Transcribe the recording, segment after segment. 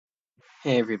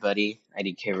Hey everybody,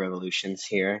 IDK Revolutions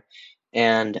here,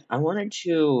 and I wanted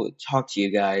to talk to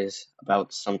you guys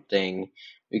about something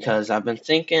because I've been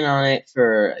thinking on it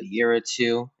for a year or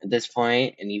two at this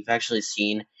point, and you've actually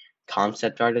seen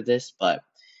concept art of this, but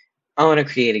I want to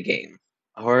create a game,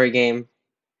 a horror game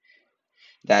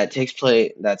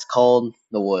that's called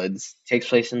The Woods, takes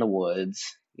place in the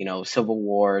woods, Civil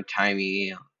War,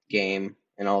 timey game,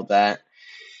 and all that.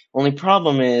 Only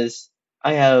problem is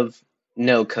I have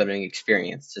no coding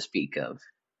experience to speak of.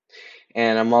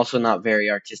 And I'm also not very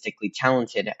artistically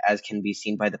talented, as can be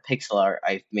seen by the pixel art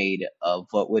I've made of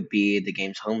what would be the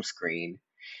game's home screen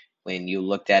when you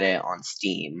looked at it on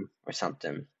Steam or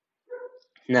something.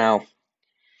 Now,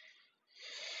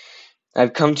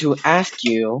 I've come to ask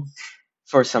you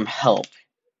for some help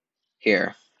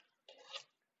here.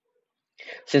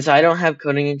 Since I don't have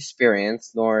coding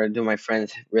experience, nor do my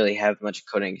friends really have much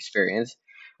coding experience,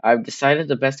 I've decided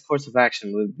the best course of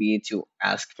action would be to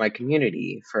ask my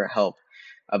community for help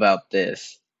about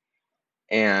this.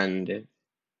 And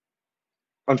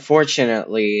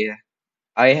unfortunately,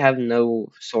 I have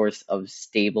no source of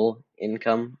stable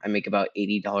income. I make about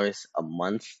 $80 a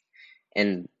month,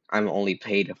 and I'm only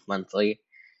paid monthly.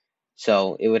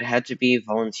 So it would have to be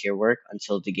volunteer work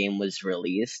until the game was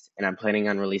released, and I'm planning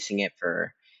on releasing it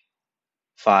for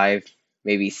 5,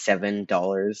 maybe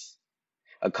 $7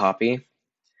 a copy.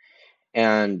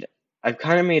 And I've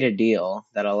kind of made a deal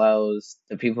that allows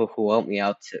the people who help me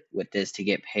out with this to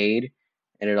get paid,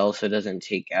 and it also doesn't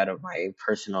take out of my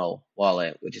personal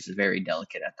wallet, which is very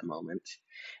delicate at the moment.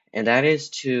 And that is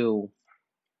to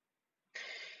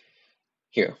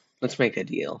here, let's make a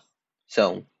deal.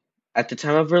 So, at the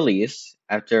time of release,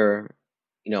 after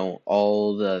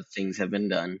all the things have been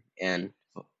done and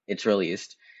it's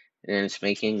released and it's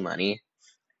making money,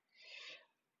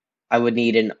 I would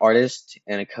need an artist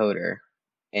and a coder,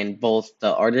 and both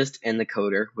the artist and the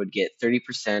coder would get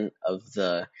 30% of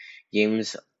the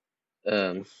game's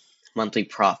um, monthly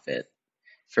profit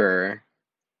for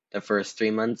the first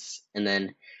 3 months, and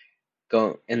then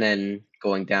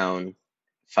going down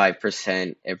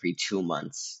 5% every 2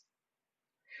 months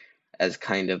as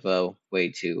kind of a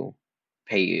way to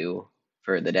pay you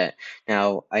for the debt.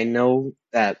 Now, I know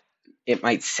that it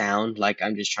might sound like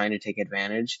I'm just trying to take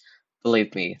advantage.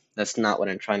 Believe me, that's not what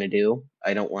I'm trying to do.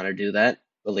 I don't want to do that.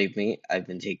 Believe me, I've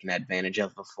been taken advantage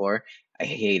of before. I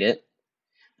hate it.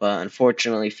 But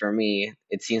unfortunately for me,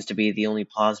 it seems to be the only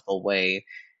plausible way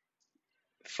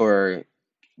for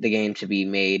the game to be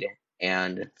made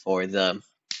and for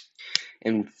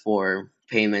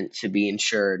payment to be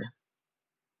insured.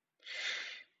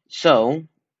 So,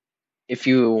 if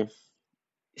you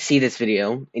see this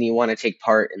video and you want to take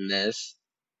part in this,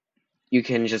 you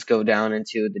can just go down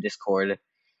into the Discord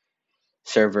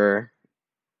server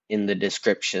in the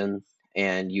description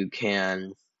and you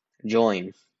can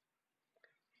join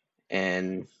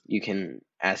and you can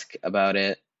ask about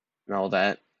it and all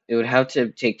that. It would have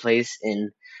to take place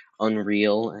in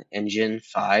Unreal Engine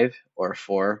 5 or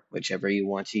 4, whichever you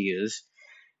want to use,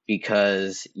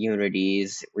 because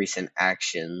Unity's recent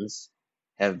actions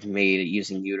have made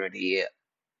using Unity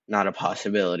not a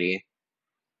possibility.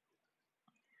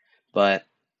 But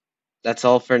that's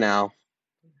all for now.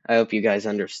 I hope you guys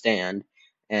understand,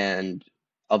 and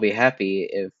I'll be happy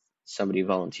if somebody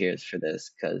volunteers for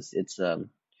this because it's a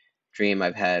dream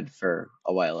I've had for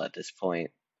a while at this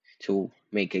point to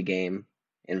make a game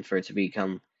and for it to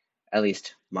become at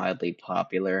least mildly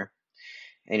popular.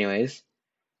 Anyways,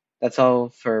 that's all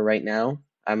for right now.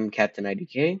 I'm Captain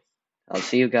IDK. I'll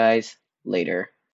see you guys later.